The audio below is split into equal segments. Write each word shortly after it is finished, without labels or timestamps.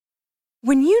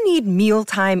When you need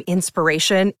mealtime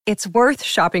inspiration, it's worth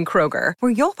shopping Kroger,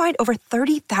 where you'll find over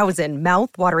 30,000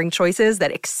 mouth-watering choices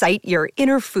that excite your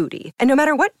inner foodie. And no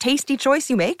matter what tasty choice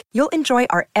you make, you'll enjoy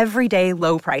our everyday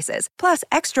low prices, plus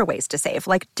extra ways to save,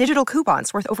 like digital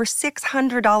coupons worth over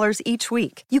 $600 each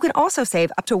week. You can also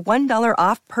save up to $1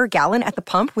 off per gallon at the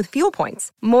pump with fuel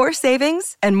points. More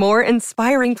savings and more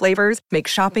inspiring flavors make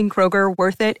shopping Kroger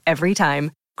worth it every time.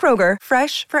 Kroger,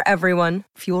 fresh for everyone.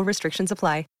 Fuel restrictions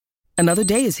apply. Another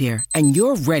day is here, and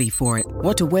you're ready for it.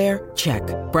 What to wear? Check.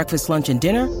 Breakfast, lunch, and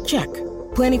dinner? Check.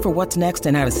 Planning for what's next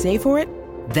and how to save for it?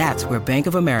 That's where Bank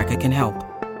of America can help.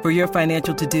 For your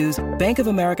financial to-dos, Bank of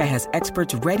America has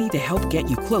experts ready to help get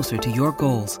you closer to your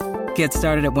goals. Get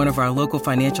started at one of our local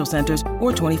financial centers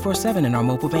or 24/7 in our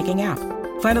mobile banking app.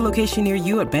 Find a location near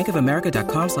you at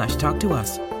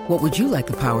bankofamerica.com/talktous. What would you like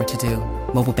the power to do?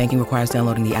 Mobile banking requires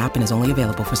downloading the app and is only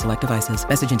available for select devices.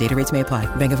 Message and data rates may apply.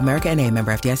 Bank of America N.A.,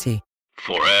 member FDIC.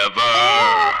 Forever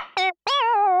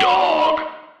Dog.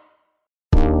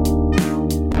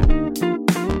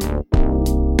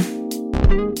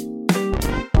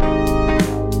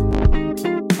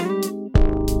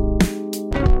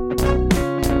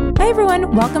 Hi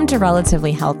everyone, welcome to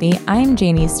Relatively Healthy. I'm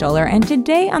Janie Stoller, and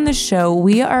today on the show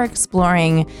we are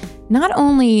exploring not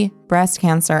only breast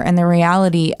cancer and the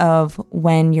reality of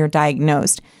when you're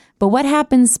diagnosed, but what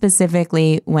happens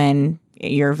specifically when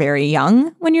you're very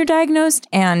young when you're diagnosed,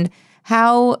 and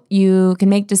how you can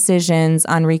make decisions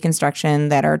on reconstruction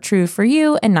that are true for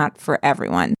you and not for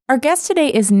everyone. Our guest today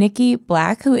is Nikki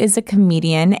Black, who is a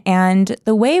comedian, and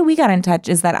the way we got in touch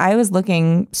is that I was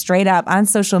looking straight up on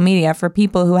social media for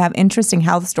people who have interesting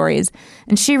health stories,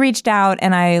 and she reached out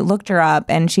and I looked her up,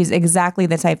 and she's exactly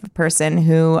the type of person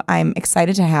who I'm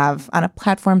excited to have on a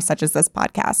platform such as this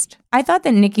podcast. I thought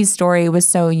that Nikki's story was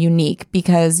so unique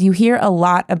because you hear a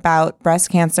lot about breast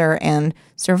cancer and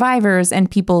survivors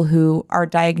and people who are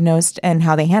diagnosed and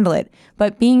how they handle it.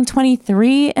 But being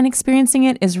 23 and experiencing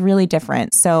it is really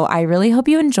different. So I really hope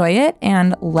you enjoy it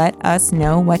and let us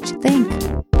know what you think.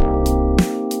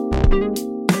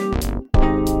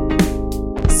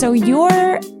 So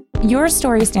your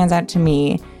story stands out to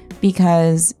me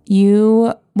because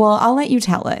I'll let you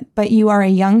tell it, but you are a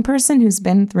young person who's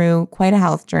been through quite a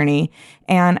health journey.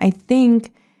 And I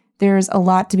think there's a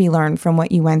lot to be learned from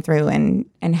what you went through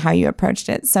and how you approached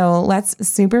it. So let's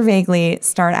super vaguely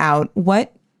start out.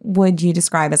 What would you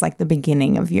describe as like the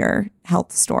beginning of your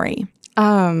health story?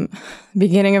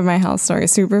 Beginning of my health story,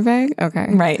 super vague. Okay.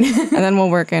 Right. And then we'll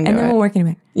work into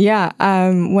it. Yeah.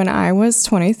 When I was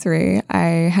 23,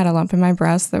 I had a lump in my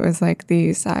breast that was like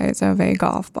the size of a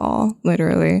golf ball,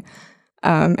 literally.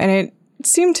 And it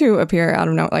seemed to appear out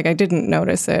of nowhere. Like I didn't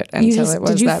notice it until it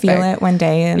was that big. Did you feel it one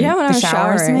day in when I was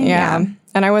shower showering? Yeah.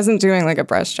 And I wasn't doing like a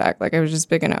breast check. Like it was just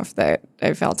big enough that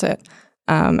I felt it.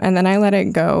 And then I let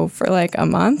it go for like a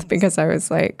month because I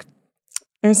was like,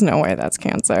 there's no way that's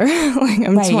cancer. Like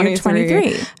I'm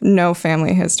 23, no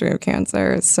family history of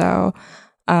cancer. So,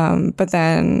 but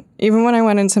then even when I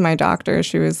went into my doctor,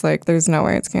 she was like, there's no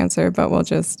way it's cancer, but we'll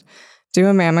just do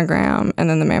a mammogram. And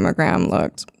then the mammogram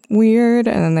looked weird.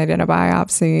 And then they did a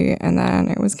biopsy and then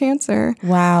it was cancer.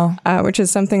 Wow. Which is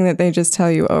something that they just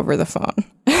tell you over the phone.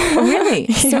 Oh, really?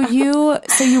 Yeah.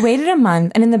 So you waited a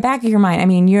month, and in the back of your mind, I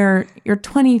mean, you're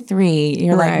 23,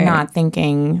 you're like not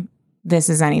thinking this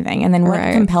is anything. And then what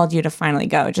compelled you to finally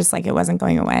go? Just like it wasn't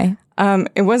going away?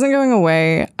 It wasn't going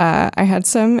away. I had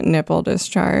some nipple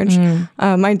discharge.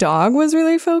 My dog was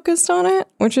really focused on it,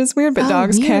 which is weird, but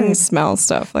dogs can smell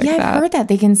stuff like that. Yeah, I've heard that.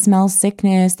 They can smell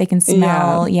sickness. They can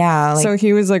smell, so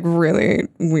he was like really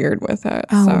weird with it.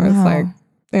 Oh, so it's like,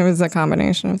 it was a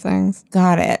combination of things.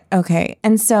 Got it. Okay.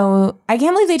 And so I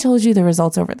can't believe they told you the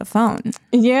results over the phone.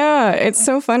 Yeah. It's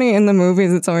so funny. In the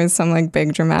movies, it's always some like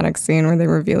big dramatic scene where they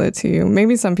reveal it to you.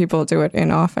 Maybe some people do it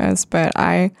in office, but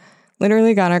I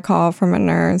literally got a call from a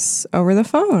nurse over the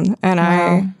phone. And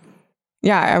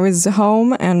I was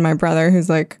home, and my brother, who's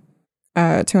like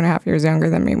 2.5 years younger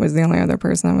than me, was the only other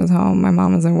person that was home. My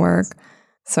mom was at work.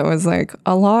 So it was like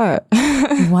a lot.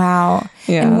 Wow.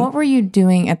 Yeah. And what were you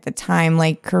doing at the time,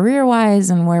 like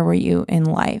career-wise, and where were you in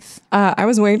life? I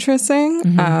was waitressing.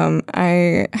 Mm-hmm.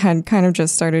 I had kind of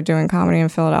just started doing comedy in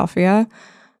Philadelphia.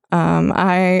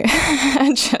 I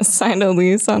had just signed a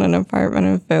lease on an apartment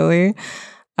in Philly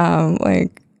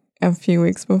like a few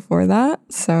weeks before that.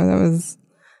 So that was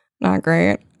not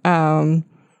great.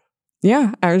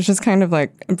 Yeah, I was just kind of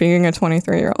like being a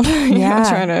 23-year-old,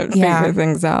 trying to figure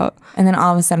things out. And then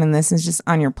all of a sudden this is just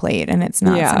on your plate, and it's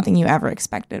not something you ever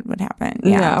expected would happen.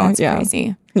 That's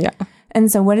crazy. Yeah.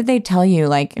 And so what did they tell you,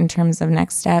 like in terms of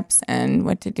next steps and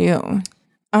what to do?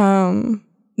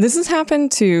 This has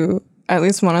happened to at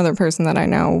least one other person that I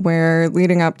know where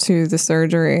leading up to the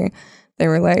surgery, they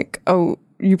were like, oh,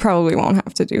 you probably won't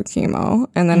have to do chemo.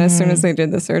 And then as soon as they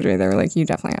did the surgery, they were like, you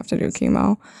definitely have to do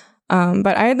chemo.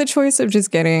 But I had the choice of just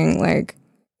getting like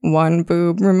one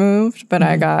boob removed, but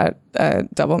I got a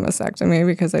double mastectomy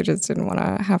because I just didn't want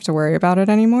to have to worry about it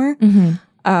anymore.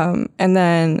 And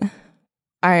then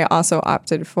I also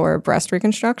opted for breast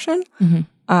reconstruction.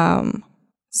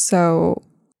 So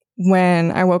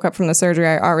when I woke up from the surgery,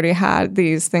 I already had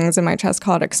these things in my chest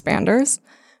called expanders,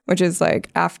 which is like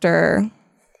after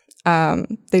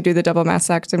they do the double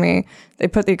mastectomy, they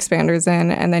put the expanders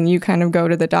in, and then you kind of go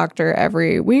to the doctor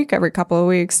every week, every couple of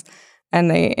weeks,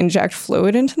 and they inject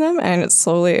fluid into them, and it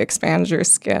slowly expands your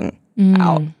skin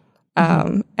out.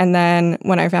 And then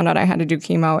when I found out I had to do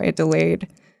chemo, it delayed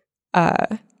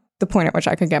the point at which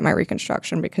I could get my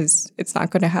reconstruction, because it's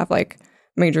not going to have like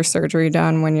major surgery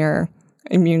done when your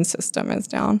immune system is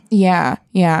down.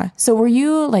 Yeah. So were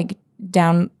you like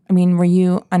down? I mean, were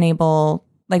you unable?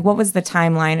 Like, what was the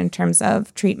timeline in terms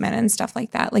of treatment and stuff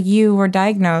like that? Like, you were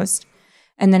diagnosed,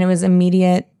 and then it was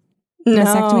immediate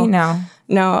mastectomy?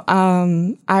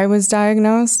 No. I was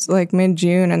diagnosed like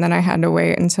mid-June, and then I had to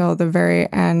wait until the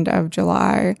very end of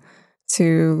July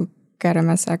to get a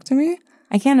mastectomy.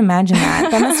 I can't imagine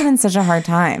that. That must have been such a hard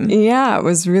time. Yeah, it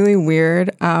was really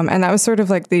weird. And that was sort of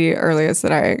like the earliest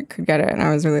that I could get it. And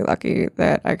I was really lucky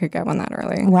that I could get one that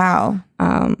early. Wow.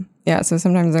 Yeah, so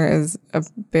sometimes there is a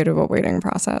bit of a waiting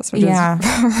process, which is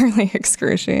really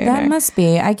excruciating. That must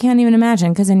be. I can't even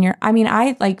imagine, because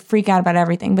I like freak out about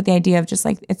everything, but the idea of just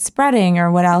like it's spreading or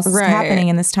what else is happening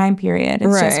in this time period,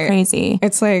 it's just crazy.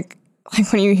 It's like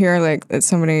when you hear like that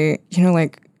somebody,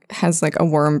 like has like a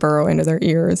worm burrow into their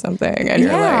ear or something, and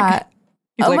you're like,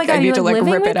 oh my God, I need to like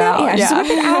rip it out. Yeah, just rip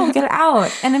it out, get it out.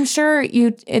 And I'm sure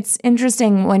it's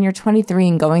interesting when you're 23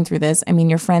 and going through this. I mean,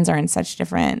 your friends are in such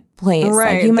different place.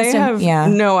 Right. Like, you must they have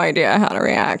no idea how to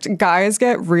react. Guys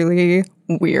get really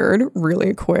weird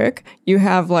really quick. You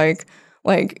have like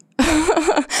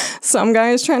some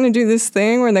guys trying to do this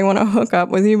thing where they want to hook up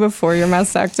with you before your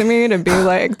mastectomy to be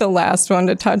like the last one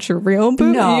to touch your real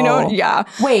boob. No. Yeah.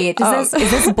 Wait, is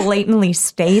this blatantly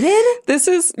stated? This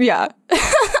is, yeah.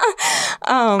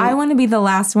 I want to be the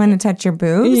last one to touch your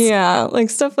boobs? Yeah, like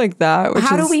stuff like that.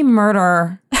 How do we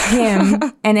murder him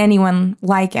and anyone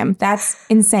like him? That's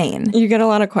insane. You get a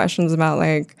lot of questions about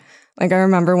like I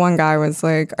remember one guy was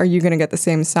like, are you going to get the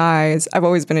same size? I've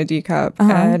always been a D cup.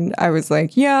 And I was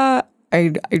like, yeah,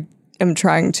 I am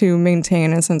trying to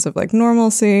maintain a sense of like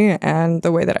normalcy and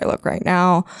the way that I look right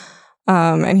now.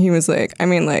 And he was like, I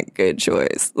mean, like, good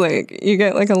choice. Like, you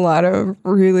get like a lot of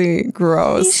really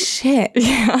gross shit.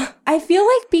 Yeah. I feel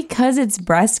like because it's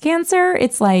breast cancer,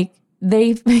 it's like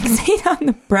they fixate on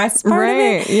the breast part of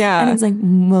it. Yeah. And it's like,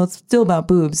 well, it's still about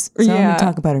boobs. So I'm going to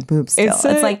talk about her boobs still. It's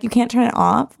like, you can't turn it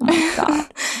off. Oh my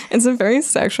God. It's a very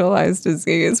sexualized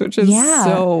disease, which is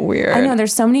so weird. I know.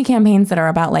 There's so many campaigns that are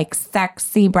about like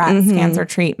sexy breast cancer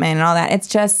treatment and all that. It's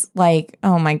just like,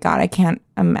 oh my God, I can't.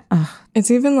 It's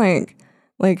even like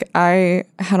I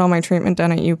had all my treatment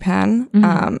done at UPenn,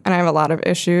 and I have a lot of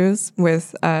issues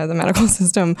with the medical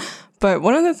system. But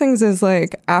one of the things is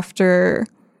like after,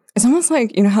 it's almost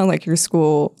like, you know how like your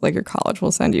school, like your college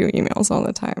will send you emails all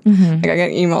the time. Like I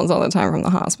get emails all the time from the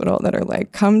hospital that are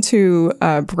like, come to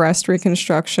breast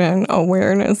reconstruction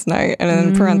awareness night, and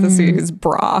in parentheses,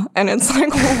 bra. And it's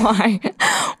like,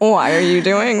 why are you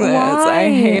doing this? I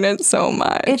hate it so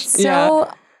much. It's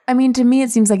so, I mean, to me,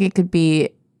 it seems like it could be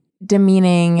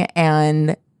demeaning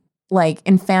and like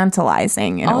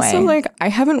infantilizing in a way. Also, like, I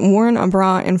haven't worn a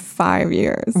bra in 5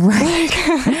 years. Right.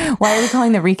 Why are we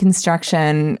calling the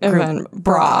reconstruction group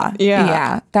bra?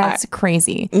 Yeah. That's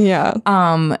crazy. Yeah.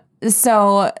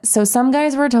 So some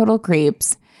guys were total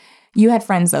creeps. You had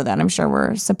friends though that I'm sure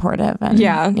were supportive. And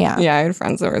yeah. I had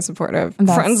friends that were supportive.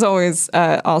 Friends always,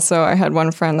 also, I had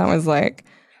one friend that was like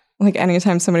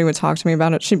anytime somebody would talk to me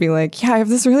about it, she'd be like, yeah, I have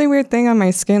this really weird thing on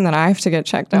my skin that I have to get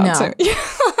checked out.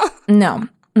 No.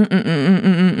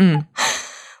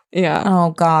 Yeah.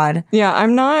 Oh God. Yeah,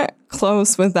 I'm not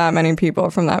close with that many people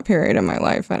from that period in my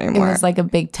life anymore. It was like a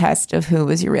big test of who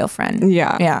was your real friend.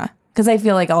 Yeah. Because I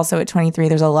feel like also at 23,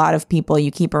 there's a lot of people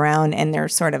you keep around and they're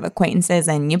sort of acquaintances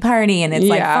and you party and it's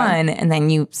like fun. And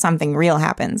then something real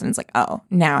happens and it's like, oh,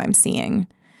 now I'm seeing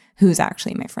who's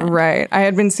actually my friend. Right. I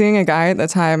had been seeing a guy at the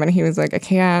time and he was like, I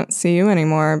can't see you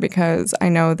anymore because I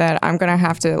know that I'm going to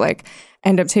have to like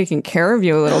end up taking care of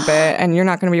you a little bit and you're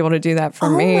not going to be able to do that for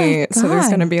me. So there's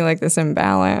going to be like this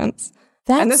imbalance.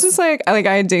 And this was like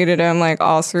I dated him like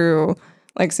all through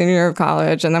like senior year of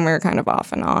college, and then we were kind of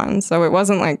off and on. So it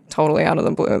wasn't like totally out of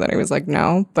the blue that he was like,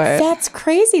 no, but That's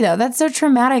crazy though. That's so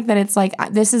traumatic that it's like,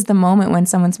 this is the moment when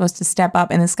someone's supposed to step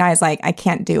up and this guy's like, I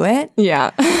can't do it.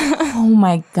 yeah. Oh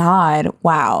my God.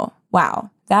 Wow.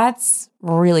 That's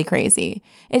really crazy.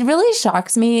 It really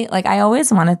shocks me. Like, I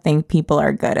always want to think people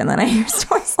are good. And then I hear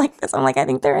stories like this. I'm like, I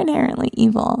think they're inherently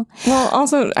evil. Well,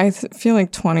 also, I feel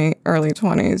like early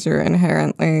 20s, you're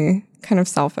inherently kind of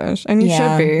selfish. And you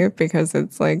should be, because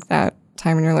it's like that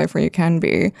time in your life where you can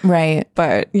be. Right.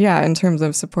 But yeah, in terms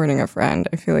of supporting a friend,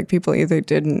 I feel like people either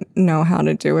didn't know how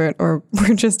to do it or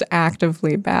were just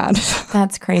actively bad.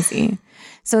 That's crazy.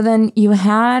 So then you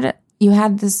had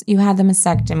the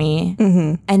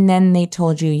mastectomy, and then they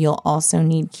told you you'll also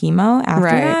need chemo after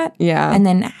that. Yeah. And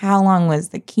then how long was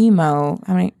the chemo?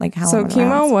 How long?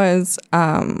 Chemo was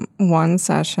one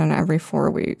session every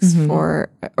 4 weeks or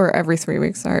every 3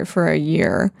 weeks, for a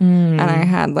year. And I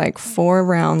had like 4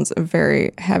 rounds of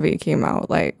very heavy chemo,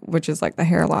 like, which is like the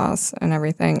hair loss and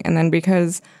everything. And then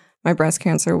because my breast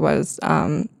cancer was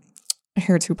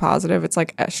HER2 positive, it's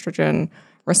like estrogen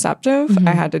receptive.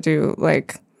 I had to do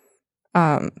like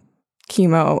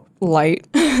chemo light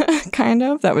kind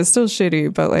of. That was still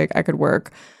shitty, but like I could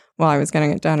work while I was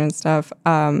getting it done and stuff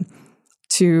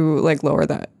to like lower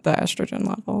the estrogen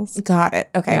levels. Got it.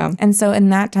 Okay. Yeah. And so in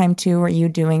that time too, were you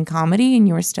doing comedy and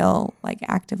you were still like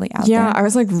actively out there? Yeah, I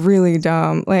was like really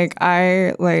dumb. Like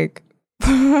I like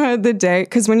the day,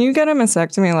 because when you get a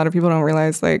mastectomy, a lot of people don't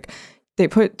realize like they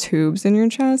put tubes in your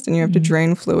chest and you have to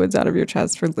drain fluids out of your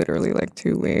chest for literally like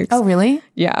 2 weeks. Oh, really?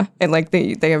 Yeah. And like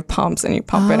they have pumps and you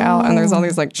pump it out and there's all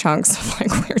these like chunks of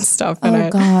like weird stuff in it.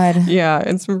 Oh, God. Yeah.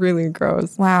 It's really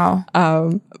gross. Wow.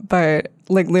 But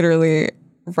like literally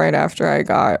right after I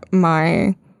got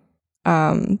my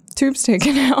tubes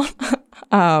taken out,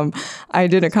 I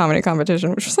did a comedy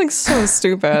competition, which was like so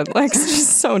stupid, like it's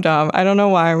just so dumb. I don't know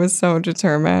why I was so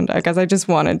determined. I guess I just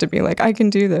wanted to be like, I can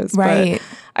do this. Right. But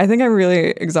I think I really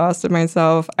exhausted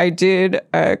myself. I did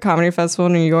a comedy festival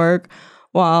in New York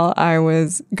while I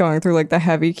was going through like the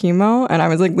heavy chemo, and I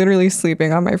was like literally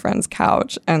sleeping on my friend's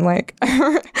couch. And like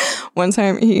one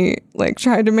time he like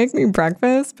tried to make me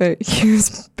breakfast, but he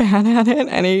was bad at it,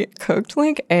 and he cooked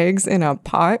like eggs in a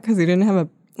pot because he didn't have a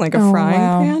frying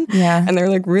pan. Yeah. And they're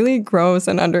like really gross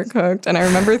and undercooked. And I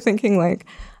remember thinking like,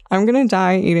 I'm going to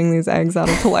die eating these eggs out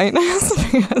of politeness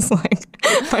because like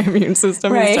my immune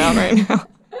system is down right now.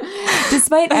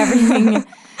 Despite everything,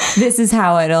 this is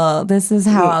how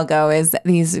I'll go, is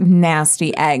these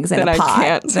nasty eggs in that a pot. I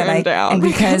can't turn down and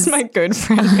because my good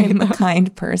friend made I'm a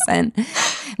kind person.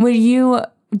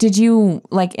 Did you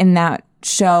like in that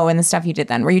show and the stuff you did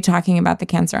then, were you talking about the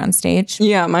cancer on stage?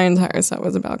 Yeah, my entire set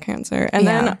was about cancer. And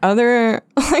then other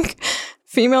like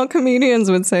female comedians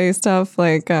would say stuff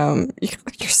like, your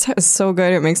set is so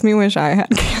good, it makes me wish I had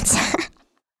cancer.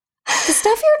 The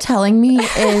stuff you're telling me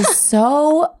is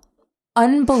so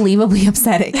unbelievably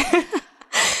upsetting.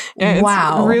 Yeah, it's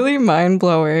wow. really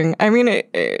mind-blowing. I mean,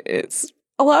 it's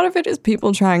a lot of it is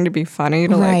people trying to be funny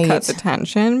to like cut the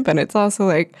tension, but it's also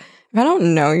like, if I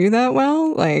don't know you that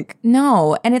well, like...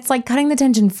 No, and it's like cutting the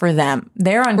tension for them.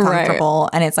 They're uncomfortable,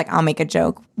 and it's like, I'll make a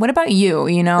joke. What about you?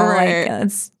 You know? Right. Like,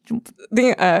 it's...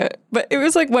 But it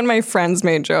was like when my friends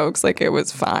made jokes, like it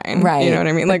was fine. Right. You know what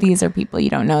I mean? But Like these are people you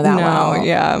don't know that well.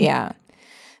 Yeah. Yeah.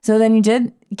 So then you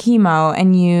did chemo,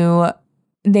 and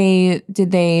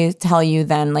did they tell you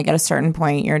then, like at a certain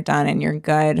point, you're done and you're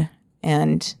good?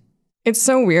 And... It's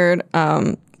so weird.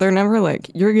 They're never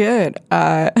like, you're good.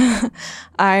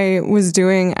 I was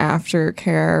doing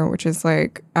aftercare, which is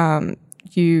like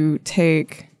you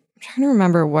take, I'm trying to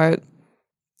remember what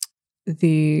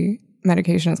the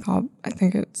medication is called. I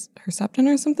think it's Herceptin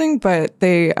or something, but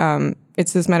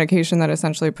it's this medication that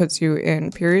essentially puts you in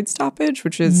period stoppage,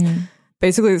 which is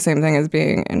basically the same thing as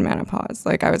being in menopause.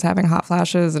 Like I was having hot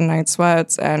flashes and night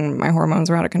sweats and my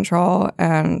hormones were out of control,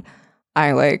 and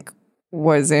I like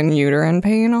was in uterine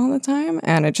pain all the time,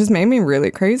 and it just made me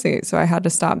really crazy. So I had to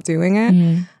stop doing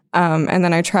it. And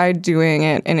then I tried doing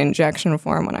it in injection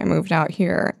form when I moved out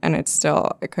here, and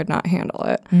I could not handle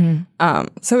it.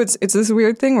 So it's this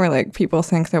weird thing where like people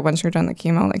think that once you're done the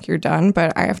chemo, like you're done,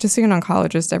 but I have to see an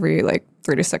oncologist every like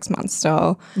 3 to 6 months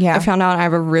still. Yeah. I found out I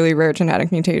have a really rare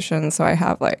genetic mutation, so I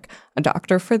have like a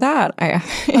doctor for that.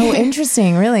 Oh,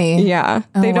 interesting. Really? Yeah.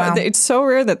 Oh, they don't. wow. It's so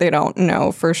rare that they don't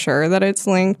know for sure that it's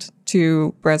linked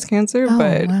to breast cancer,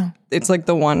 but it's like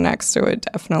the one next to it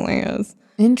definitely is.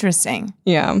 Interesting.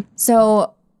 Yeah.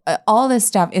 So all this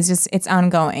stuff is just, it's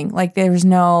ongoing. Like there's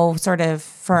no sort of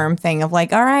firm thing of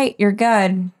like, all right, you're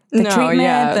good. The No, treatment,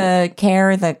 yeah. the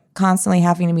care, the constantly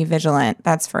having to be vigilant,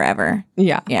 that's forever.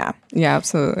 Yeah. Yeah. Yeah,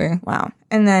 absolutely. Wow.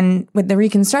 And then with the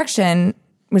reconstruction,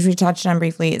 which we touched on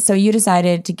briefly, so you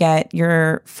decided to get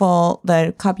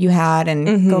the cup you had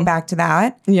and go back to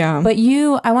that. Yeah. But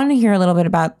I want to hear a little bit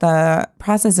about the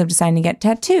process of deciding to get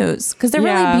tattoos because they're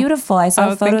Yeah. really beautiful. I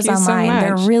saw Oh, photos thank you so online.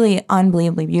 They're much. really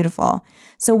unbelievably beautiful.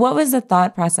 So what was the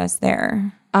thought process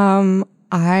there?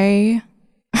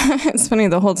 It's funny,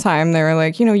 the whole time they were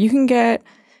like, you can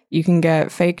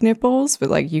get fake nipples, but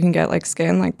like you can get like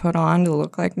skin like put on to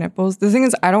look like nipples. The thing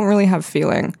is, I don't really have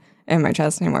feeling in my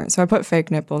chest anymore. So I put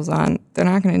fake nipples on. They're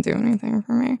not going to do anything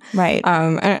for me. Right.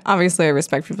 And obviously I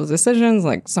respect people's decisions.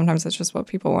 Like sometimes it's just what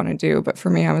people want to do. But for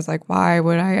me, I was like, why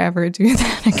would I ever do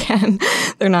that again?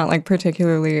 They're not like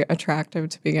particularly attractive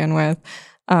to begin with.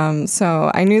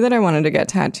 So I knew that I wanted to get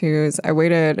tattoos. I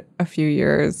waited a few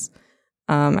years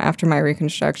after my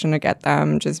reconstruction to get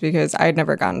them just because I had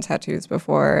never gotten tattoos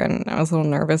before. And I was a little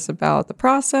nervous about the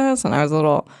process. And I was a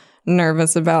little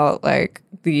nervous about like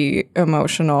the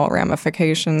emotional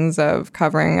ramifications of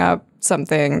covering up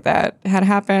something that had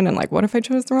happened and like what if I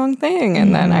chose the wrong thing,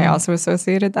 and then I also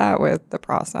associated that with the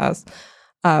process,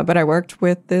 but I worked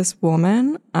with this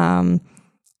woman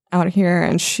out here,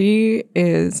 and she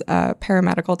is a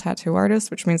paramedical tattoo artist,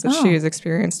 which means that she is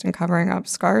experienced in covering up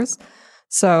scars.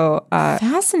 So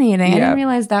Fascinating. I yeah. didn't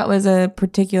realize that was a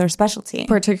particular specialty.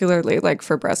 particularly like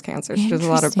for breast cancer. She does a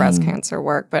lot of breast Interesting. cancer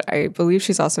work, but I believe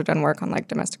she's also done work on like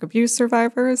domestic abuse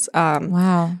survivors.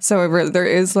 Wow. So there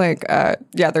is like,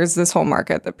 there's this whole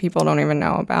market that people don't even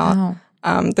know about.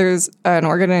 Wow. There's an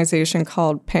organization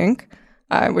called Pink,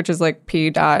 which is like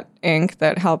P.Inc.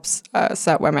 that helps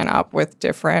set women up with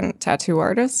different tattoo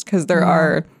artists because there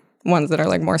are ones that are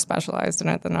like more specialized in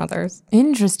it than others.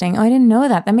 Interesting. Oh, I didn't know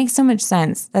that. That makes so much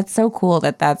sense. That's so cool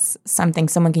that that's something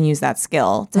someone can use that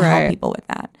skill to help Right. people with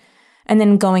that. And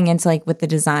then going into like with the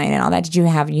design and all that,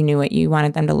 you knew what you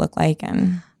wanted them to look like?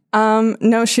 And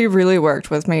No, she really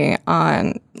worked with me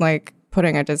on like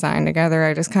putting a design together.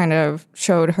 I just kind of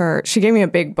showed her. She gave me a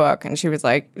big book and she was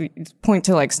like, point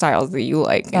to like styles that you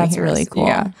like. and That's here's- really cool.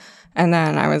 Yeah. And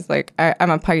then I was like, I'm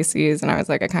a Pisces, and I was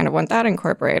like, I kind of want that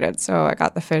incorporated. So I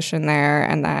got the fish in there,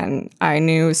 and then I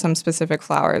knew some specific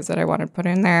flowers that I wanted to put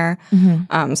in there.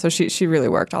 So she really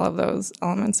worked all of those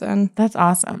elements in. that's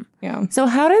awesome. Yeah. So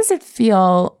how does it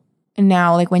feel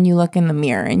now, like when you look in the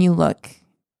mirror and you look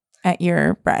at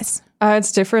your breasts?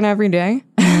 It's different every day.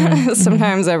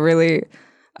 Sometimes I really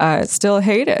still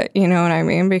hate it, you know what I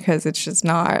mean? Because it's just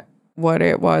not what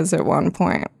it was at one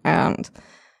point. And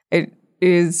it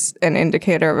is an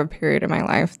indicator of a period in my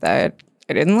life that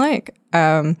I didn't like.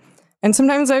 And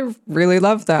sometimes I really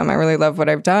love them. I really love what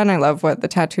I've done. I love what the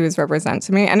tattoos represent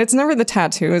to me. And it's never the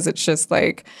tattoos. It's just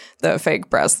like the fake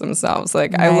breasts themselves.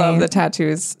 Like I love Right. the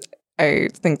tattoos. I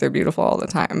think they're beautiful all the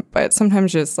time. But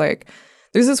sometimes just like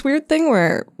there's this weird thing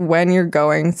where when you're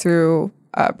going through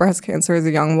breast cancer as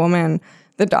a young woman,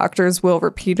 the doctors will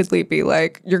repeatedly be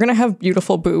like, you're going to have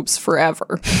beautiful boobs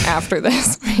forever after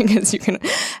this because you can.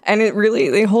 And it really,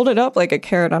 they hold it up like a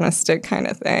carrot on a stick kind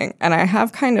of thing. And I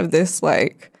have kind of this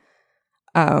like,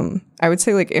 I would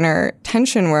say like inner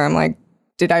tension where I'm like,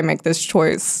 did I make this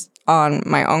choice on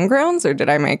my own grounds or did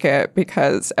I make it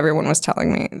because everyone was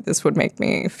telling me this would make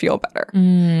me feel better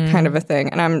kind of a thing.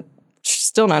 And I'm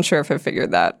still not sure if I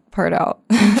figured that part out.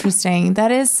 Interesting.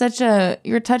 That is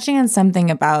you're touching on something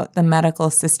about the medical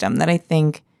system that I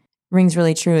think rings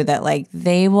really true, that like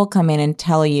they will come in and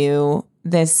tell you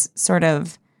this sort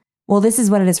of, well, this is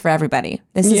what it is for everybody.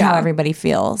 This is how Yeah. everybody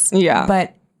feels. Yeah.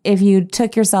 But if you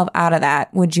took yourself out of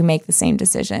that, would you make the same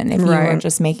decision if you were Right.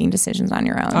 just making decisions on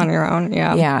your own? On your own,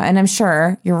 yeah. Yeah. And I'm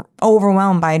sure you're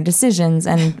overwhelmed by decisions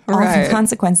and all Right. the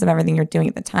consequences of everything you're doing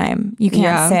at the time. You can't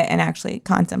Yeah. sit and actually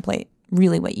contemplate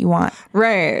really what you want.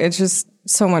 Right. It's just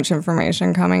so much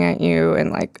information coming at you. And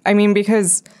like, I mean,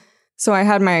 because, so I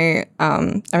had my,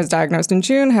 I was diagnosed in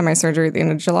June, had my surgery at the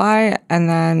end of July. And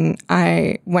then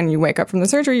when you wake up from the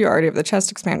surgery, you already have the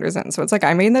chest expanders in. So it's like,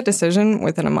 I made that decision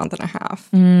within a month and a half,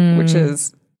 which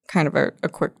is kind of a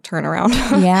quick turnaround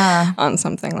Yeah. on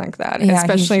something like that, Yeah,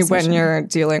 especially huge when decision. you're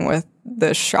dealing with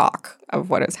the shock of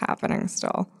what is happening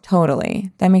still.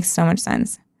 Totally. That makes so much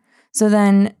sense. So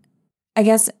then I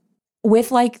guess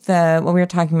with like what we were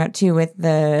talking about too, with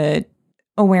the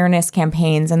awareness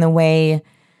campaigns and the way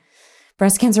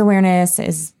breast cancer awareness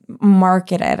is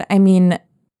marketed, I mean,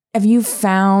 have you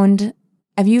found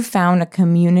a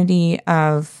community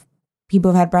of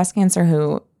people who've had breast cancer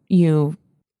who you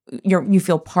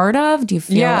feel part of? Do you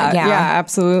feel Yeah,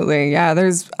 absolutely. Yeah,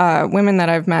 there's women that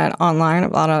I've met online.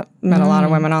 Met a lot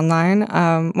of women online.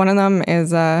 One of them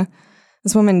is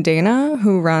this woman, Dana,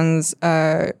 who runs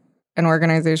an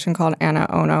organization called Anna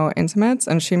Ono Intimates,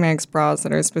 and she makes bras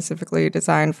that are specifically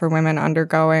designed for women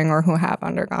undergoing or who have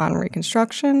undergone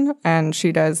reconstruction. And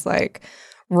she does like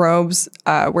robes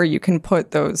where you can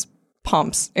put those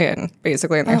pumps in,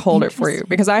 basically, and they hold it for you.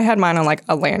 Because I had mine on like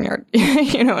a lanyard,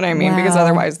 you know what I mean? Wow. Because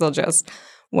otherwise they'll just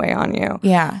weigh on you.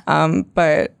 Yeah.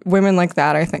 But women like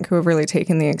that, I think, who have really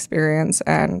taken the experience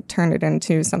and turned it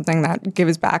into something that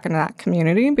gives back into that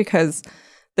community, because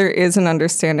there is an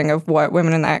understanding of what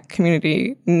women in that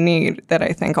community need that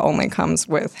I think only comes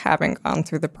with having gone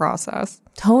through the process.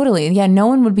 Totally. Yeah, no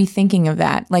one would be thinking of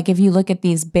that. Like if you look at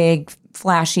these big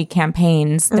flashy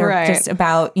campaigns, they're just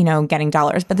about, getting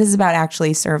dollars, but this is about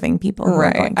actually serving people who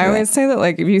are going through I always say that,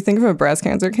 like, if you think of a breast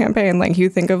cancer campaign, like you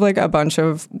think of like a bunch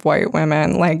of white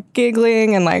women like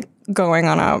giggling and like going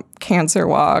on a cancer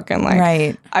walk, and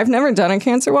like I've never done a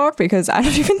cancer walk because I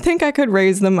don't even think I could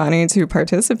raise the money to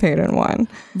participate in one.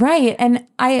 Right. And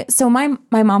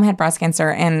my mom had breast cancer,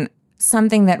 and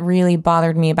something that really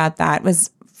bothered me about that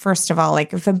was, first of all,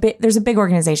 like if there's a big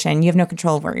organization, you have no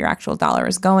control of where your actual dollar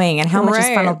is going and how much is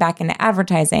funneled back into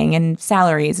advertising and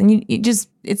salaries. And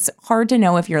it's hard to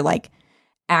know if you're like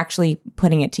actually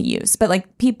putting it to use. But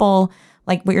like people,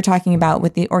 like what you're talking about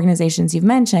with the organizations you've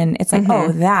mentioned, it's like,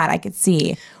 oh, that I could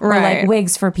see. Or like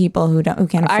wigs for people who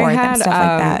can't afford them, stuff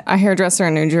like that. A hairdresser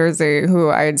in New Jersey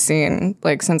who I had seen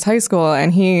like since high school,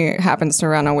 and he happens to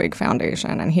run a wig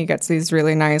foundation, and he gets these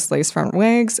really nice lace front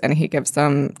wigs and he gives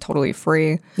them totally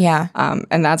free. Yeah.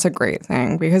 And that's a great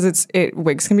thing, because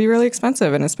wigs can be really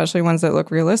expensive, and especially ones that look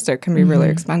realistic can be really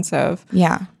expensive.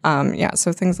 Yeah.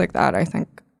 So things like that, I think,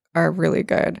 are really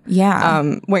good. Yeah.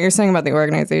 What you're saying about the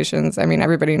organizations, I mean,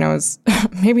 everybody knows,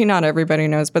 maybe not everybody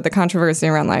knows, but the controversy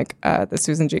around like the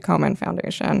Susan G. Komen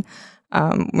Foundation,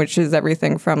 which is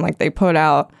everything from like they put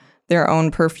out their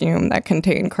own perfume that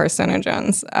contain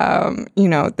carcinogens.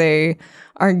 They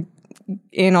are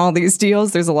in all these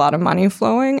deals, there's a lot of money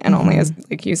flowing, and only, as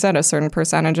like you said, a certain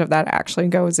percentage of that actually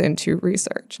goes into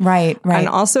research. Right. And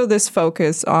also this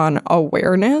focus on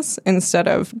awareness instead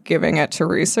of giving it to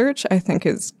research, I think,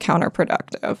 is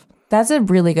counterproductive. That's a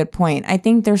really good point. I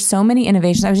think there's so many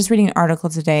innovations. I was just reading an article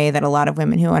today that a lot of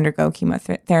women who undergo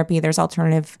chemotherapy, there's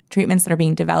alternative treatments that are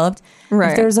being developed.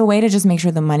 If there's a way to just make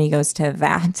sure the money goes to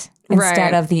that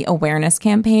instead of the awareness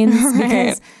campaigns.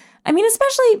 Because I mean,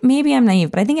 especially, maybe I'm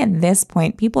naive, but I think at this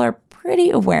point, people are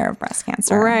pretty aware of breast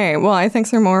cancer. Right. Well, I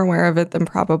think they're more aware of it than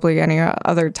probably any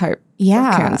other type of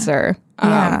cancer.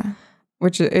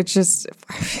 Which it's just,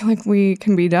 I feel like we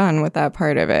can be done with that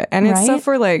part of it. And it's stuff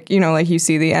where like, like you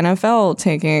see the NFL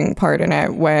taking part in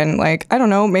it when like, I don't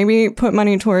know, maybe put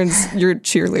money towards your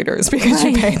cheerleaders because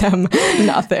you pay them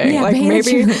nothing. Yeah, like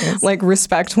maybe like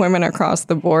respect women across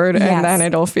the board, and then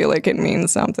it'll feel like it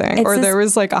means something. There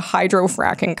was like a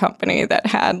hydrofracking company that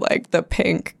had like the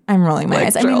pink. I'm rolling my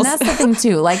eyes. I mean, that's the thing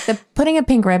too. Like putting a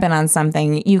pink ribbon on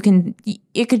something,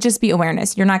 it could just be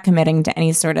awareness. You're not committing to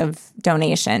any sort of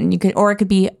donation. Or it could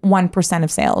be 1%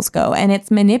 of sales go. And it's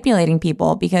manipulating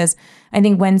people, because I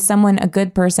think when a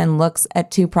good person looks at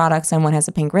two products and one has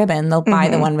a pink ribbon, they'll buy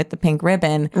the one with the pink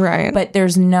ribbon. Right. But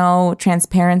there's no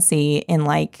transparency in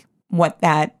like what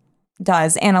that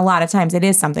does. And a lot of times it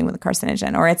is something with a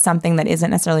carcinogen, or it's something that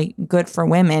isn't necessarily good for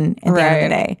women at the end of the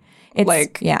day. It's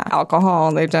like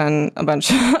alcohol. They've done a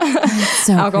bunch of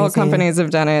alcohol companies have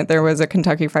done it. There was a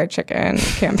Kentucky Fried Chicken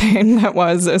campaign that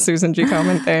was a Susan G.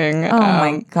 Komen thing. Oh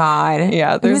my God.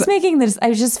 Yeah.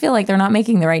 I just feel like they're not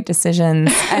making the right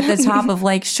decisions at the top of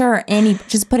like,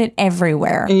 just put it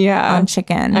everywhere on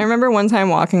chicken. I remember one time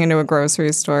walking into a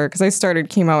grocery store, because I started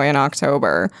chemo in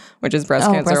October, which is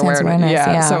breast cancer awareness.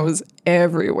 Yeah. So it was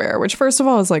everywhere, which first of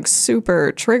all is like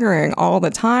super triggering all the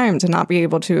time to not be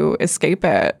able to escape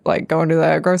it. Like going to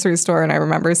the grocery store, and I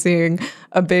remember seeing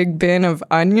a big bin of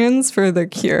onions for the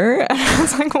cure, and I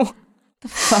was like, what the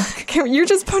fuck? You're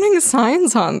just putting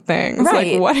signs on things.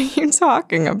 Right. Like, what are you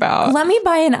talking about? Let me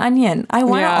buy an onion. I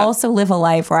want to also live a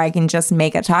life where I can just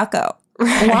make a taco.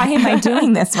 Why am I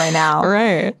doing this right now?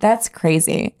 Right. That's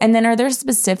crazy. And then are there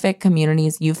specific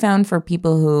communities you found for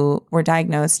people who were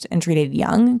diagnosed and treated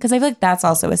young? Because I feel like that's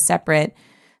also a separate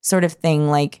sort of thing.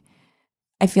 Like,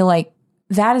 I feel like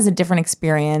that is a different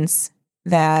experience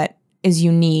that is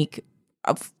unique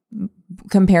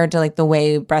compared to like the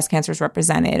way breast cancer is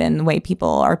represented and the way people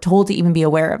are told to even be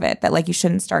aware of it, that like you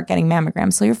shouldn't start getting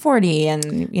mammograms till you're 40 and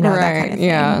that kind of thing.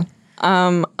 Yeah.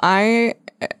 I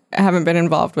haven't been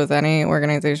involved with any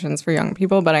organizations for young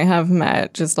people, but I have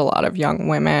met just a lot of young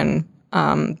women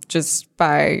just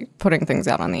by putting things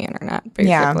out on the internet. internet,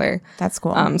 basically. Yeah, that's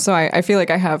cool. So I feel like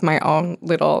I have my own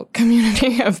little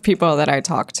community of people that I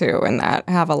talk to and that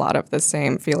have a lot of the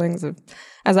same feelings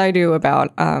as I do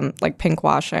about like pink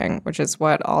washing, which is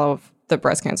what all of the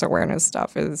breast cancer awareness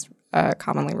stuff is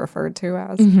commonly referred to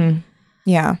as. Mm-hmm.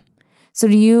 Yeah. So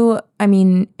do you, I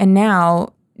mean, and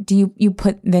now do you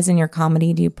put this in your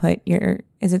comedy? Do you put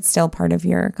is it still part of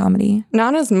your comedy?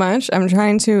 Not as much. I'm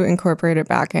trying to incorporate it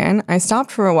back in. I stopped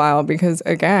for a while because,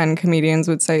 again, comedians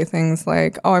would say things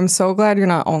like, oh, I'm so glad you're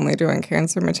not only doing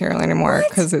cancer material anymore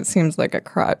because it seems like a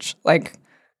crutch. Like,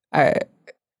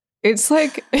 it's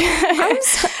like,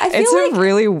 it's like a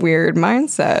really weird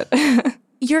mindset.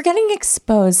 You're getting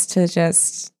exposed to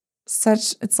just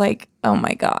such, it's like, oh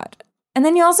my God. And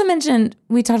then you also mentioned,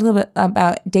 we talked a little bit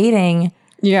about dating.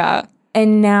 Yeah.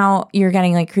 And now you're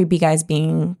getting like creepy guys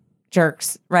being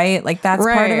jerks, right? Like that's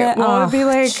part of it. Well, it'd be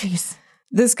like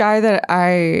this guy that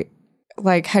I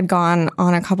like had gone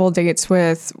on a couple dates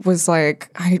with was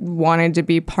like, I wanted to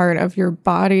be part of your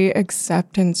body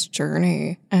acceptance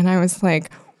journey. And I was like,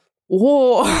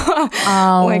 whoa,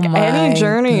 like any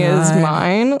journey is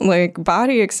mine. Like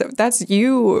body that's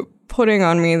you putting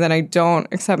on me that I don't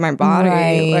accept my body.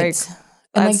 Right. Like,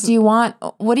 and like,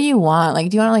 what do you want? Like,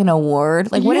 do you want like an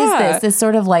award? Like, what is this? This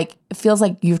sort of like, it feels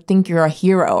like you think you're a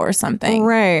hero or something.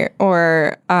 Right.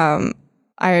 Or, I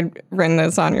had written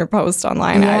this on your post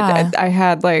online. Yeah. I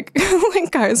had like,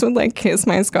 like guys would like kiss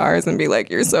my scars and be like,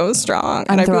 you're so strong.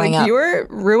 And I'd be like, you are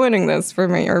ruining this for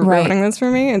me or ruining this for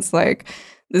me. It's like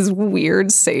this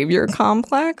weird savior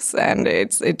complex and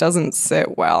it doesn't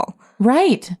sit well.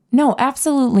 Right. No,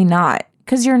 absolutely not.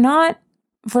 Because you're not,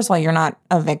 first of all, you're not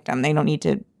a victim. They don't need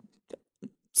to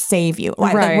save you.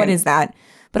 Right. Like, what is that?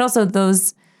 But also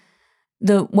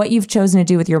what you've chosen to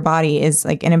do with your body is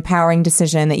like an empowering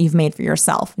decision that you've made for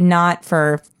yourself, not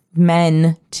for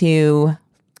men to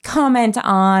comment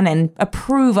on and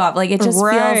approve of. Like, it just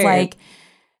feels like,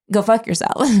 go fuck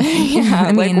yourself. Yeah.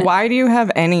 I mean, like, why do you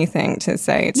have anything to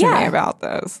say to me about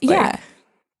this? Like,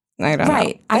 I don't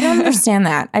know. I don't understand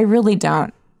that. I really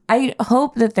don't. I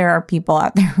hope that there are people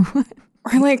out there who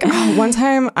or like one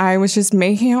time I was just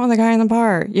making out with a guy in the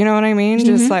bar. You know what I mean?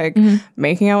 Just like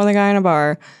making out with a guy in a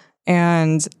bar.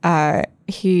 And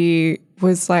he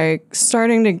was like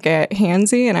starting to get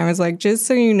handsy. And I was like, just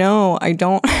so you know, I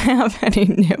don't have any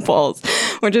nipples,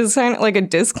 which is kind of like a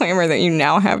disclaimer that you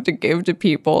now have to give to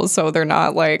people so they're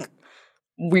not like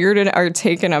weirded or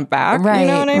taken aback. Right, you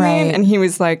know what I right. mean? And he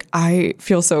was like, I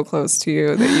feel so close to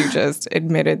you that you just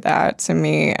admitted that to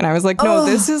me. And I was like, no,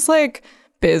 this is like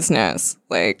business.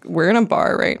 Like, we're in a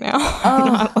bar right now. I'm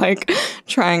not like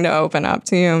trying to open up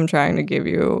to you. I'm trying to give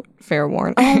you fair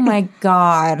warning. Oh my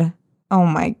God. Oh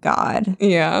my God.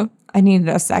 Yeah. I needed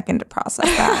a second to process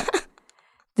that.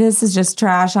 This is just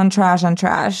trash on trash on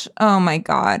trash. Oh my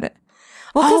God.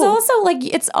 Well, because also, like,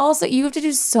 it's also, you have to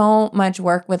do so much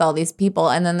work with all these people,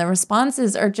 and then the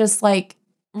responses are just like,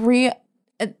 right.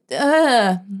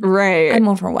 I'm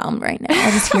overwhelmed right now.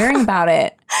 I'm just hearing about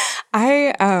it.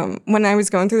 When I was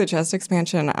going through the chest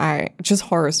expansion, just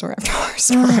horror story after horror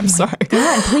story. I'm sorry.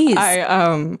 God, please.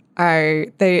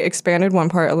 They expanded one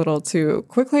part a little too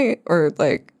quickly or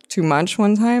like too much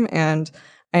one time, and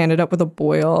I ended up with a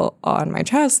boil on my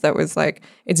chest that was like,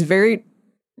 it's very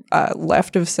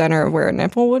left of center of where a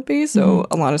nipple would be. So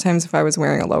a lot of times if I was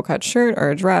wearing a low cut shirt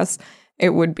or a dress, it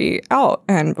would be out.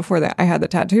 And before that, I had the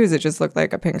tattoos. It just looked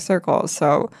like a pink circle.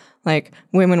 So like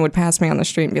women would pass me on the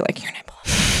street and be like, your nipple.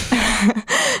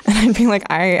 And I'd be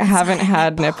like, I haven't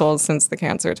had nipples since the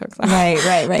cancer took them.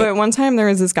 Right. But one time there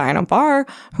was this guy in a bar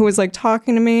who was like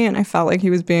talking to me and I felt like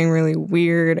he was being really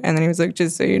weird. And then he was like,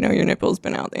 just so you know, your nipple's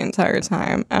been out the entire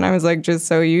time. And I was like, just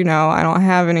so you know, I don't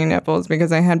have any nipples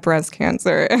because I had breast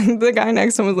cancer. And the guy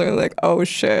next to him was literally like, oh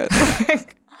shit.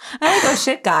 Like, I like, oh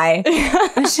shit guy.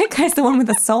 The shit guy's the one with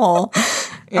the soul.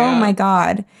 Yeah. Oh my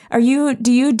God.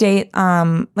 Do you date,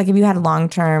 like have you had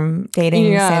long-term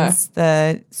dating since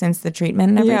the treatment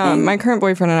and everything? Yeah, my current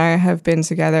boyfriend and I have been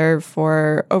together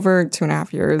for over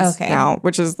 2.5 years now,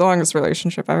 which is the longest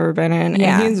relationship I've ever been in.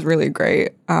 Yeah. And he's really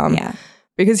great.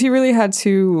 Because he really had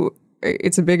to,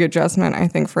 it's a big adjustment, I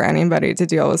think, for anybody to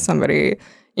deal with somebody,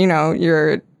 you know,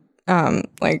 your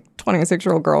like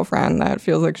 26-year-old girlfriend that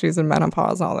feels like she's in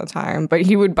menopause all the time. But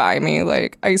he would buy me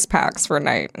like ice packs for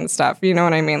night and stuff. You know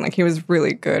what I mean? Like he was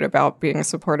really good about being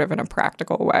supportive in a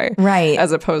practical way. Right.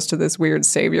 As opposed to this weird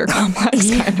savior complex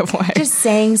kind of way. Just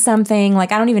saying something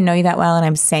like, I don't even know you that well and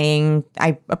I'm saying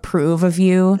I approve of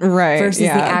you. Right. Versus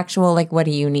the actual like, what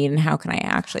do you need and how can I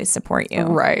actually support you?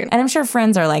 Right. And I'm sure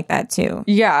friends are like that too.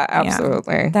 Yeah,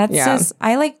 absolutely. Yeah. That's just,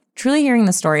 I like truly hearing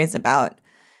the stories about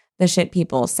the shit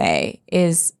people say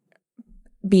is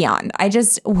beyond.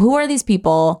 Who are these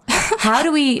people? How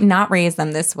do we not raise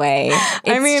them this way?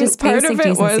 It's just part of it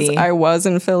decency. was I was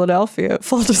in Philadelphia,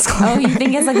 full disclosure. Oh, you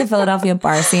think it's like the Philadelphia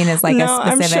bar scene is like No,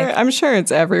 a specific? I'm sure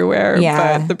it's everywhere.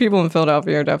 Yeah. But the people in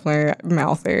Philadelphia are definitely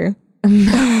mouthy.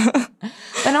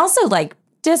 And also like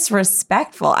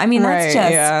disrespectful. I mean, that's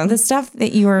just the stuff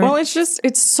that you were. Well,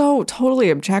 it's so totally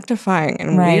objectifying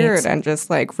and weird and just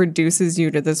like reduces you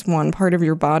to this one part of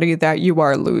your body that you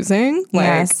are losing.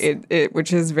 Like it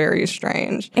which is very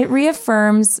strange. It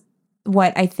reaffirms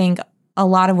what I think a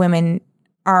lot of women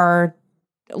are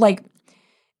like.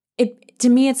 To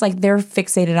me, it's like they're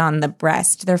fixated on the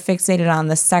breast. They're fixated on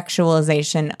the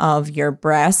sexualization of your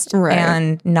breast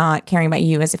and not caring about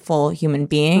you as a full human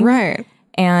being. Right.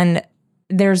 And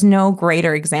there's no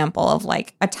greater example of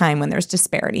like a time when there's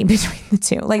disparity between the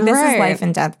two. Like this is life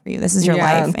and death for you. This is your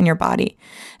life and your body.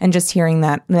 And just hearing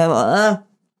that, like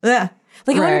it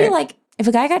wouldn't be like if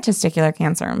a guy got testicular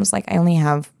cancer and was like, I only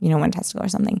have, one testicle or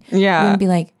something. Yeah. It wouldn't be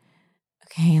like,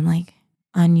 okay, I'm like,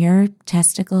 on your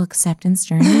testicle acceptance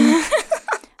journey,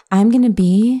 I'm going to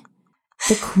be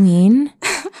the queen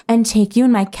and take you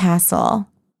in my castle.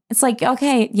 It's like,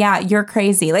 okay, yeah, you're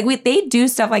crazy. Like they do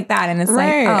stuff like that. And it's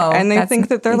like, oh. And they think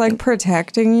that they're like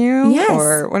protecting you. Yes.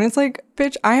 Or when it's like,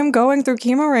 bitch, I am going through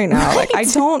chemo right now. Like I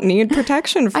don't need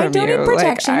protection from you. I don't need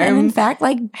protection. Like, and in fact,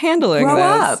 like handling grow this.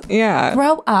 Up. Yeah.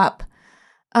 Grow up.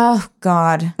 Oh,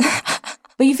 God.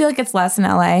 But you feel like it's less in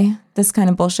LA, this kind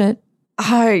of bullshit?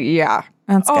 Yeah.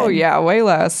 That's good. Oh, yeah, way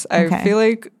less. Okay. I feel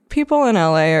like people in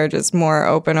LA are just more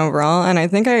open overall. And I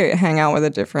think I hang out with a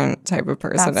different type of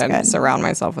person and surround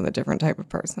myself with a different type of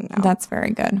person now. That's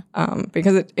very good.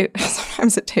 Because it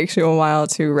sometimes it takes you a while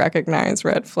to recognize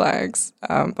red flags.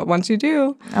 But once you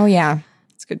do. Oh, yeah.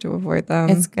 It's good to avoid them.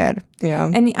 It's good. Yeah.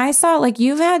 And I saw like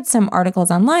you've had some articles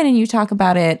online and you talk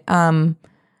about it.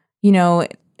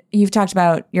 You've talked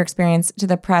about your experience to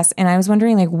the press. And I was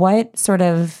wondering like what sort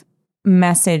of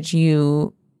message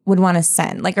you would want to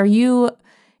send. Like,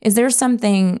 is there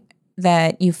something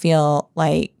that you feel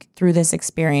like through this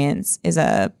experience it's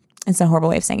a horrible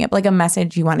way of saying it, but like a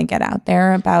message you want to get out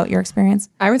there about your experience?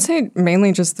 I would say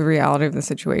mainly just the reality of the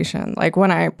situation. Like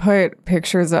when I put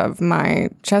pictures of my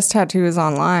chest tattoos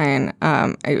online,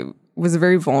 it was a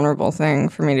very vulnerable thing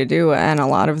for me to do. And a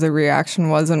lot of the reaction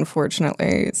was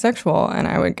unfortunately sexual. And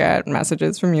I would get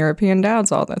messages from European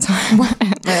dads all the time.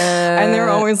 And they were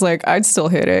always like, I'd still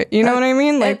hit it. You know what I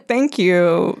mean? Like, thank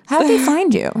you. How'd they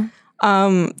find you?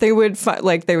 They would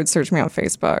they would search me on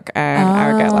Facebook and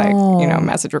I would get like,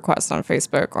 message requests on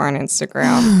Facebook or on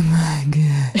Instagram. Oh my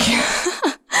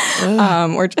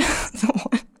God. Or just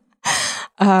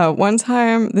one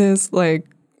time this like,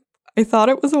 I thought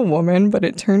it was a woman, but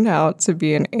it turned out to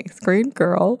be an 8th grade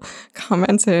girl,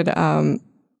 commented,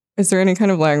 is there any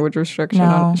kind of language restriction?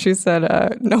 No. She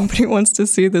said, nobody wants to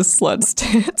see this slut's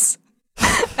tits.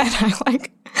 And I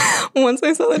like, once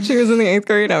I saw that she was in the 8th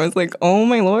grade, I was like, oh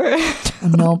my Lord.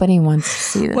 Nobody wants to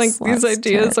see this. Like these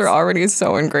ideas tits. are already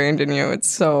so ingrained in you. It's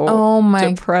so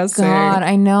depressing. God,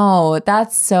 I know.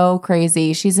 That's so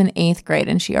crazy. She's in 8th grade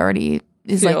and she already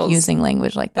is like using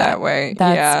language like that. That way.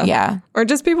 That's, yeah. Or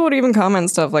just people would even comment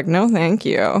stuff like, no, thank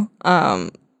you.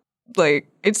 Like,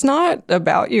 it's not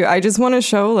about you. I just want to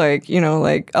show, like,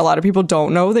 like a lot of people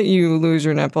don't know that you lose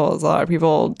your nipples. A lot of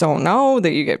people don't know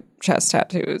that you get chest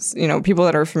tattoos. People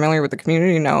that are familiar with the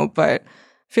community know, but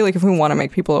I feel like if we want to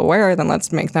make people aware, then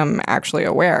let's make them actually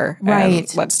aware. Right.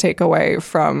 And let's take away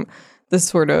from this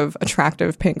sort of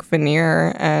attractive pink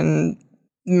veneer and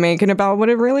make it about what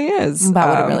it really is. About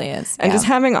what it really is. And just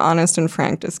having honest and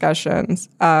frank discussions.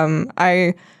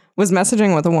 I was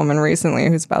messaging with a woman recently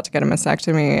who's about to get a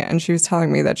mastectomy, and she was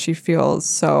telling me that she feels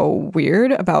so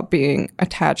weird about being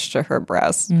attached to her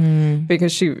breast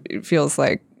because she feels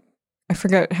like, I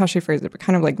forget how she phrased it, but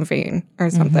kind of like vain or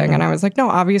something. Mm-hmm. And I was like, no,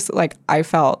 obviously, like I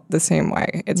felt the same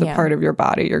way. It's a part of your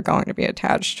body. You're going to be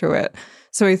attached to it.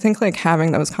 So I think like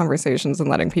having those conversations and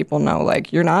letting people know,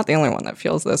 like, you're not the only one that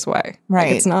feels this way. Right.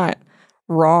 Like, it's not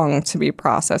wrong to be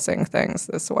processing things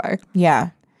this way.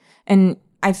 Yeah. And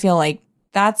I feel like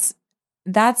that's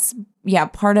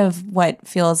part of what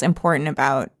feels important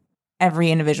about every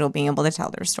individual being able to tell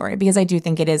their story. Because I do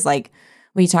think it is like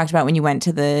we talked about when you went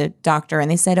to the doctor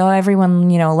and they said, oh, everyone,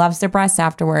 loves their breasts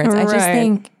afterwards. Right. I just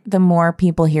think the more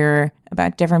people hear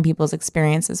about different people's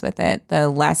experiences with it, the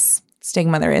less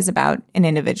stigma there is about an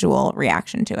individual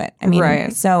reaction to it. I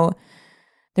mean, so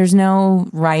there's no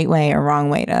right way or wrong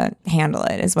way to handle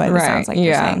it, is what it sounds like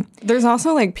you're saying. There's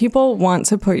also like people want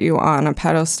to put you on a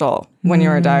pedestal when you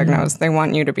are diagnosed. They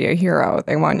want you to be a hero.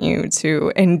 They want you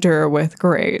to endure with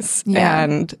grace. Yeah.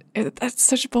 And that's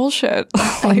such bullshit.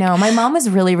 I know. My mom was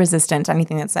really resistant to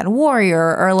anything that said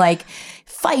warrior or like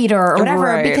fighter or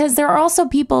whatever, because there are also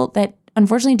people that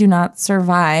unfortunately do not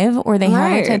survive, or they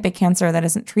have a type of cancer that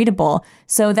isn't treatable.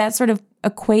 So that sort of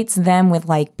equates them with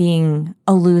like being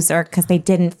a loser because they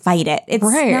didn't fight it. It's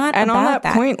not and about on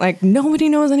that point, like nobody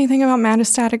knows anything about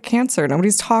metastatic cancer.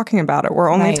 Nobody's talking about it.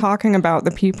 We're only talking about the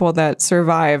people that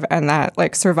survive, and that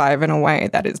like survive in a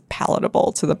way that is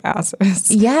palatable to the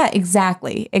masses. Yeah,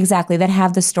 exactly. That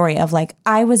have the story of like,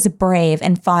 I was brave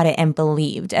and fought it and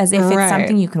believed, as if it's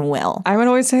something you can will. I would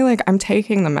always say like, I'm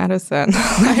taking the medicine.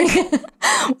 Like,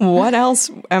 what else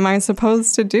am I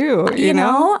supposed to do? You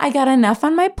know, I got enough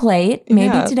on my plate.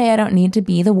 Maybe today I don't need to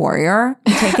be the warrior.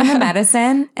 I'm taking the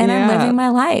medicine and I'm living my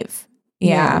life.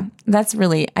 Yeah. I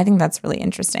think that's really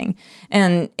interesting.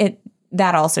 And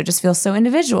that also just feels so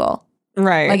individual.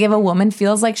 Right. Like if a woman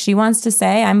feels like she wants to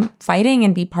say, I'm fighting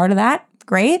and be part of that,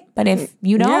 great. But if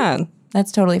you don't,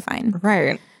 that's totally fine.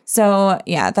 Right. So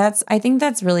yeah, I think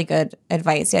that's really good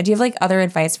advice. Yeah. Do you have like other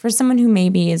advice for someone who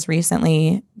maybe is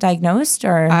recently diagnosed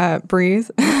or? Breathe.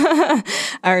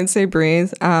 I would say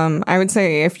breathe. I would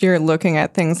say if you're looking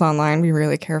at things online, be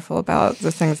really careful about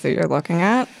the things that you're looking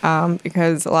at,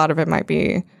 because a lot of it might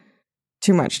be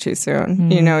too much too soon.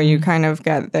 Mm-hmm. You know, you kind of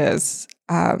get this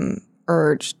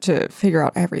urge to figure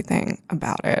out everything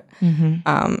about it.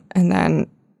 Mm-hmm. And then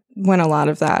when a lot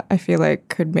of that, I feel like,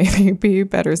 could maybe be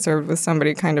better served with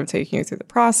somebody kind of taking you through the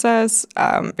process,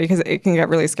 because it can get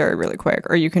really scary really quick.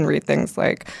 Or you can read things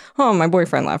like, oh, my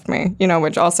boyfriend left me, you know,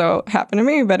 which also happened to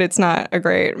me, but it's not a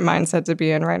great mindset to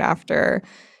be in right after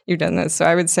you've done this. So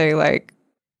I would say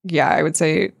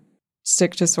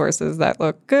stick to sources that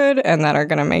look good and that are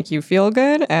going to make you feel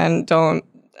good, and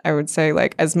I would say,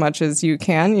 like, as much as you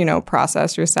can, you know,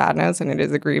 process your sadness, and it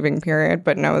is a grieving period,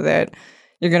 but know that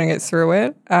you're going to get through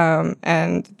it,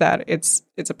 and that it's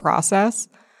a process.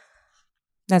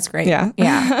 That's great. Yeah.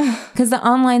 Because the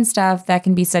online stuff, that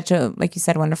can be such a, like you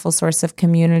said, wonderful source of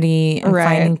community and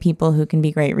finding people who can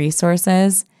be great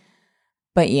resources.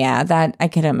 But yeah, that I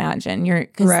could imagine.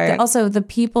 Because also the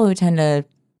people who tend to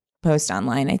post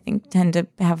online, I think, tend to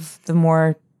have the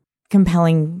more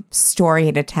compelling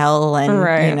story to tell, and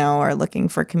you know, are looking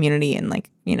for community, and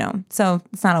like, you know, so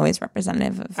it's not always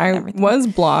representative of everything. I was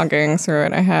blogging through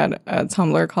it. I had a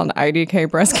Tumblr called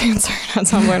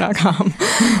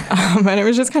idkbreastcancer.tumblr.com. And it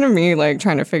was just kind of me like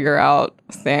trying to figure out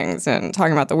things and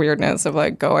talking about the weirdness of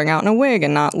like going out in a wig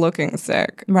and not looking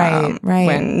sick. Right.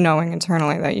 When knowing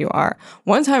internally that you are.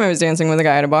 One time I was dancing with a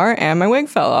guy at a bar and my wig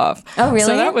fell off. Oh, really?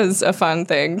 So that was a fun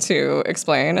thing to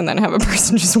explain, and then have a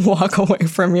person just walk away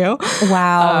from you.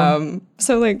 Wow.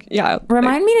 So like, yeah.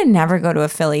 Remind me to never go to a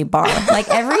Philly bar.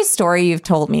 Like every story you've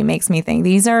told me makes me think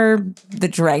these are the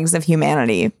dregs of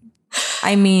humanity.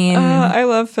 I mean, I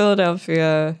love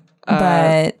Philadelphia,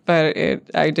 but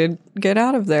I did get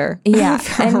out of there. Yeah,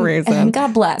 for a reason. And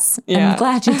God bless. Yeah. I'm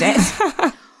glad you did.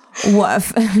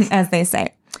 Woof, as they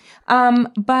say.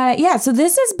 But yeah, so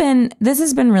this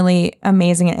has been really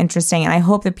amazing and interesting, and I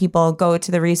hope that people go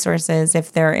to the resources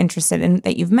if they're interested in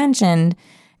that you've mentioned.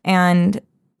 And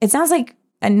it sounds like,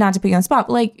 and not to put you on the spot,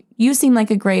 but like you seem like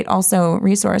a great also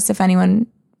resource if anyone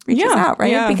reaches out,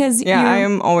 right? Yeah. Because I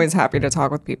am always happy to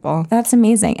talk with people. That's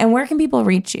amazing. And where can people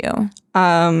reach you?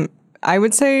 I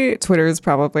would say Twitter is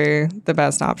probably the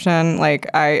best option. Like,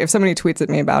 if somebody tweets at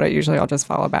me about it, usually I'll just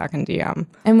follow back and DM.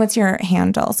 And what's your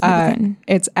handle?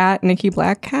 It's at Nikki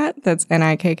Blackcat. That's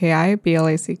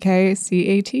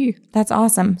NIKKI_BLACKCAT. That's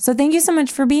awesome. So thank you so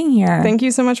much for being here. Thank you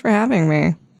so much for having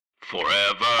me.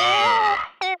 Forever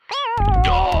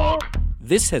Dog.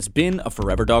 This has been a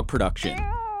Forever Dog production.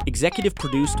 Executive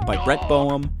produced by Brett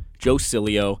Boehm, Joe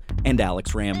Cilio, and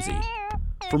Alex Ramsey.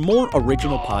 For more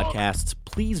original podcasts,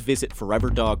 please visit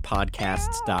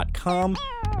foreverdogpodcasts.com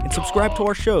and subscribe to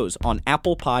our shows on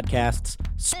Apple Podcasts,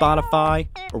 Spotify,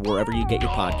 or wherever you get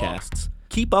your podcasts.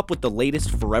 Keep up with the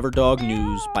latest Forever Dog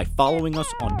news by following us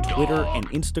on Twitter and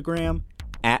Instagram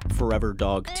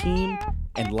 @ForeverDogTeam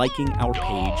and liking our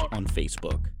page on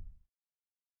Facebook.